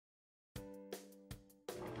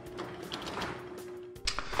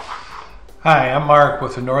Hi, I'm Mark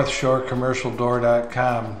with the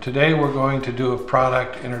NorthshoreCommercialDoor.com. Today we're going to do a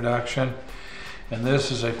product introduction, and this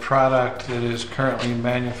is a product that is currently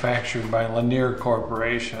manufactured by Lanier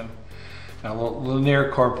Corporation. Now, Lanier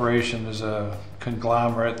Corporation is a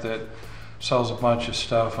conglomerate that sells a bunch of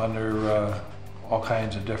stuff under all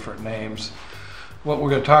kinds of different names. What we're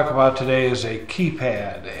going to talk about today is a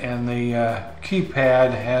keypad, and the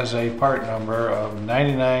keypad has a part number of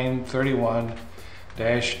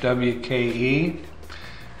 9931-WKE,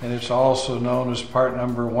 and it's also known as part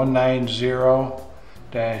number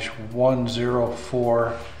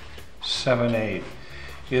 190-10478.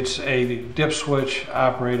 It's a dip switch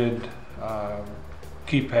operated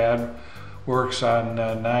keypad, works on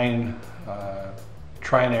 9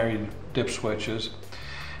 trinary dip switches,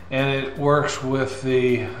 and it works with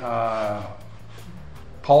the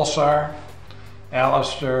Pulsar,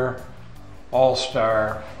 Allstar,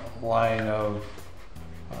 Allstar line of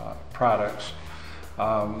products.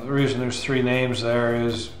 The reason there's 3 names there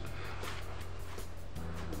is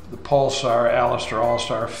the Pulsar, Allstar,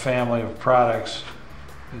 Allstar family of products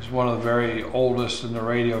is one of the very oldest in the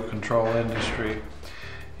radio control industry,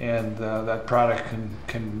 and that product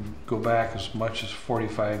can go back as much as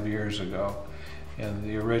 45 years ago. And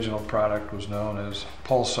the original product was known as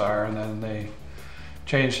Pulsar, and then they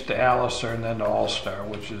changed it to Allstar and then to Allstar,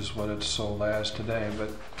 which is what it's sold as today.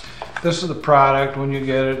 But this is the product. When you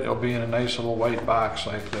get it, it'll be in a nice little white box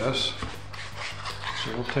like this.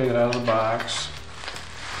 So we'll take it out of the box.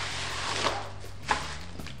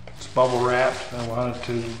 It's bubble wrapped. I want it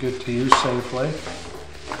to get to you safely.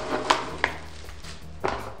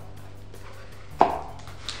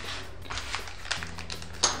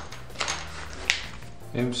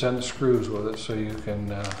 Even send the screws with it so you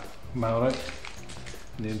can mount it.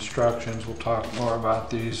 The instructions, we'll talk more about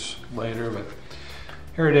these later, but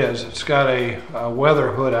here it is. It's got a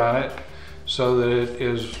weather hood on it so that it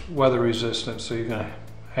is weather resistant, so you can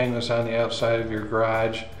hang this on the outside of your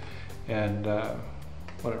garage, and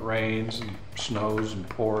when it rains and snows and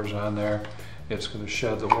pours on there, it's going to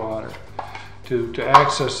shed the water. To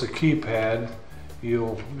access the keypad,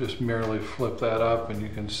 you'll just merely flip that up, and you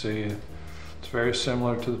can see it's very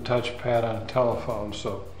similar to the touchpad on a telephone.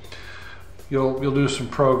 So you'll do some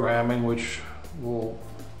programming, which will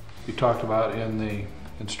be talked about in the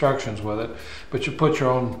instructions with it, but you put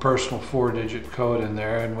your own personal 4-digit code in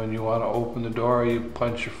there, and when you want to open the door, you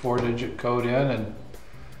punch your 4-digit code in, and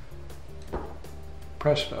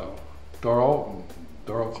presto, door open,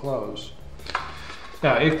 door will close.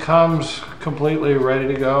 Now it comes completely ready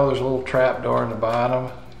to go. There's a little trap door in the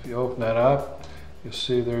bottom. If you open that up, you'll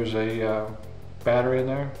see there's a battery in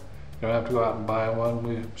there. You don't have to go out and buy one.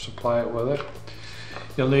 We supply it with it.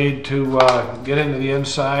 You'll need to get into the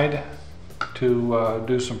inside to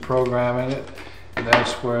do some programming it, and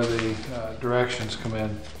that's where the directions come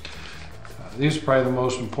in. These are probably the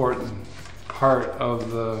most important part of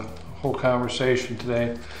the whole conversation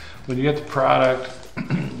today. When you get the product,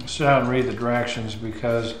 sit down and read the directions,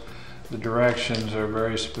 because the directions are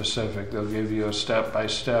very specific. They'll give you a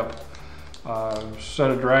step-by-step set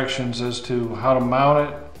of directions as to how to mount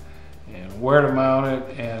it, and where to mount it,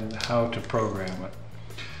 and how to program it.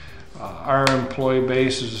 Our employee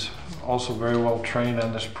base is also very well trained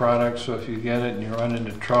on this product, so if you get it and you run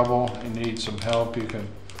into trouble and need some help, you can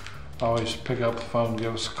always pick up the phone and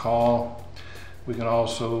give us a call. We can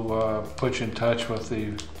also put you in touch with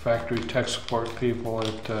the factory tech support people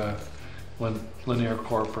at Lanier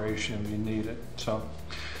Corporation if you need it. So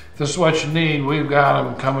if this is what you need, we've got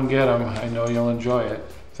them. Come and get them. I know you'll enjoy it.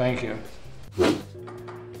 Thank you.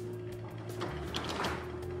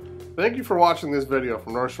 Thank you for watching this video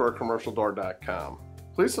from NorthshoreCommercialDoor.com.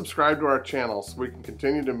 Please subscribe to our channel so we can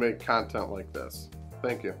continue to make content like this.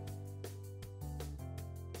 Thank you.